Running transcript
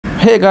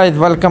Hey guys,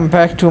 welcome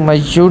back to my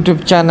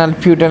YouTube channel.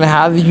 Putin,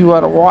 as you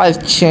are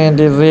watching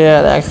the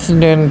rare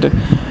incident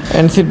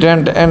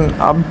in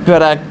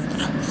Barack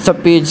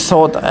speech,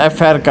 South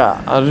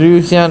Africa.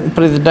 Russian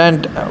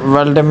President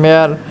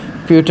Vladimir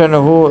Putin,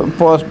 who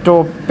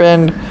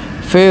postponed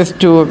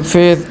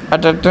face-to-face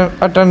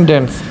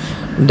attendance,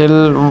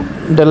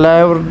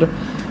 delivered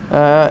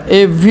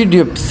a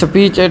video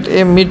speech at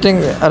a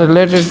meeting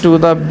related to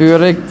the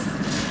BRICS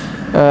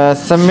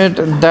summit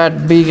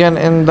that began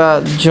in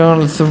the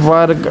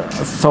Johannesburg,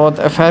 South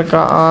Africa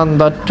on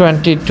the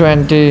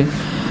 2020.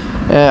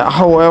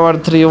 However,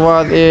 three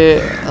was a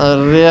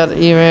rare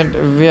event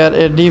where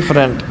a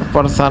different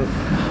person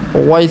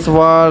voice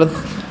was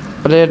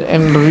played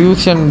in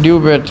Russian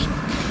debate.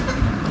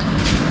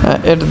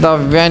 At the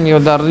venue,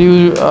 the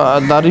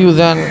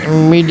Russian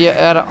media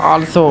are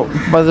also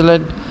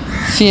puzzled,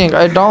 saying,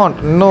 "I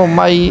don't know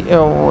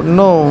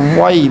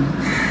why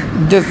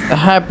this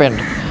happened."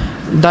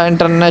 The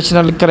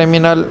International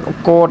Criminal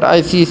Court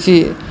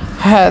 (ICC)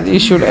 has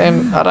issued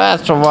an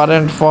arrest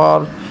warrant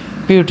for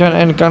Putin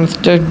in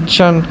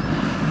conjunction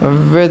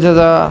with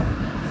the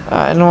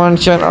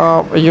invasion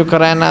of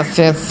Ukraine,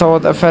 since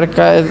South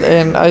Africa is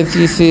an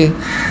ICC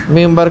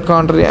member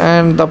country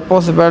and the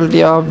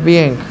possibility of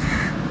being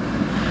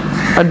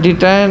a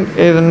detained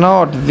is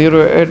not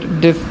zero.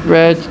 It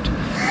dispatched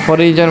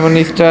Foreign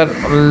Minister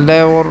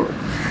Lavrov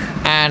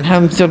and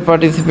himself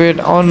participate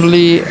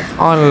only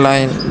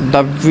online.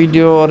 The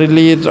video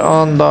released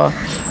on the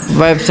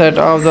website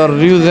of the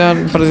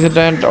Russian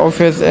President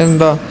Office in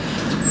the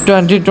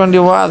 2020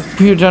 was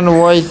Putin's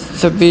voice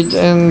speech.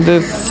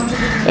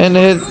 In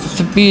his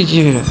speech,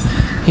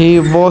 he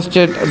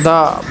boasted the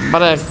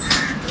BRICS,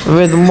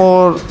 with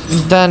more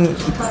than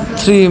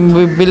 3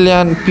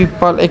 billion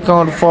people,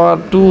 account for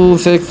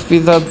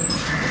 26%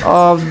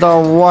 of the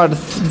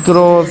world's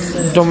gross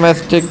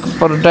domestic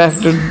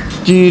product,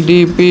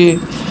 GDP,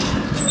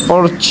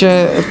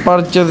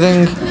 purchasing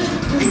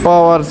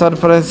power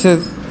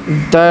surpasses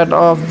that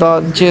of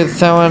the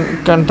G7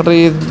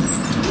 countries.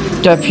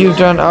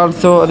 Putin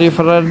also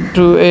referred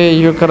to a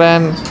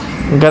Ukraine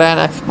grain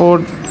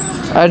export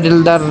deal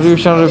that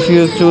Russia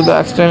refused to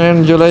extend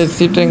in July,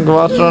 citing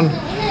Western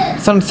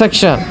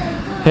sanction.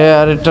 He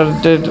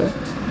reiterated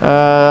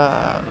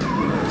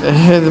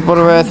his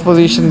previous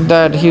position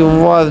that he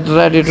was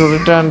ready to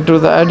return to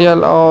the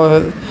ideal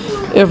of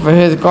if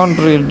his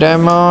country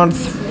demands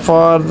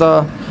for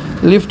the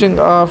lifting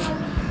of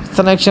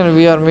sanctions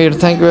we are made.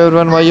 Thank you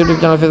everyone. My YouTube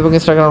channel, Facebook,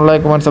 Instagram,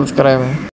 like, comment, subscribe.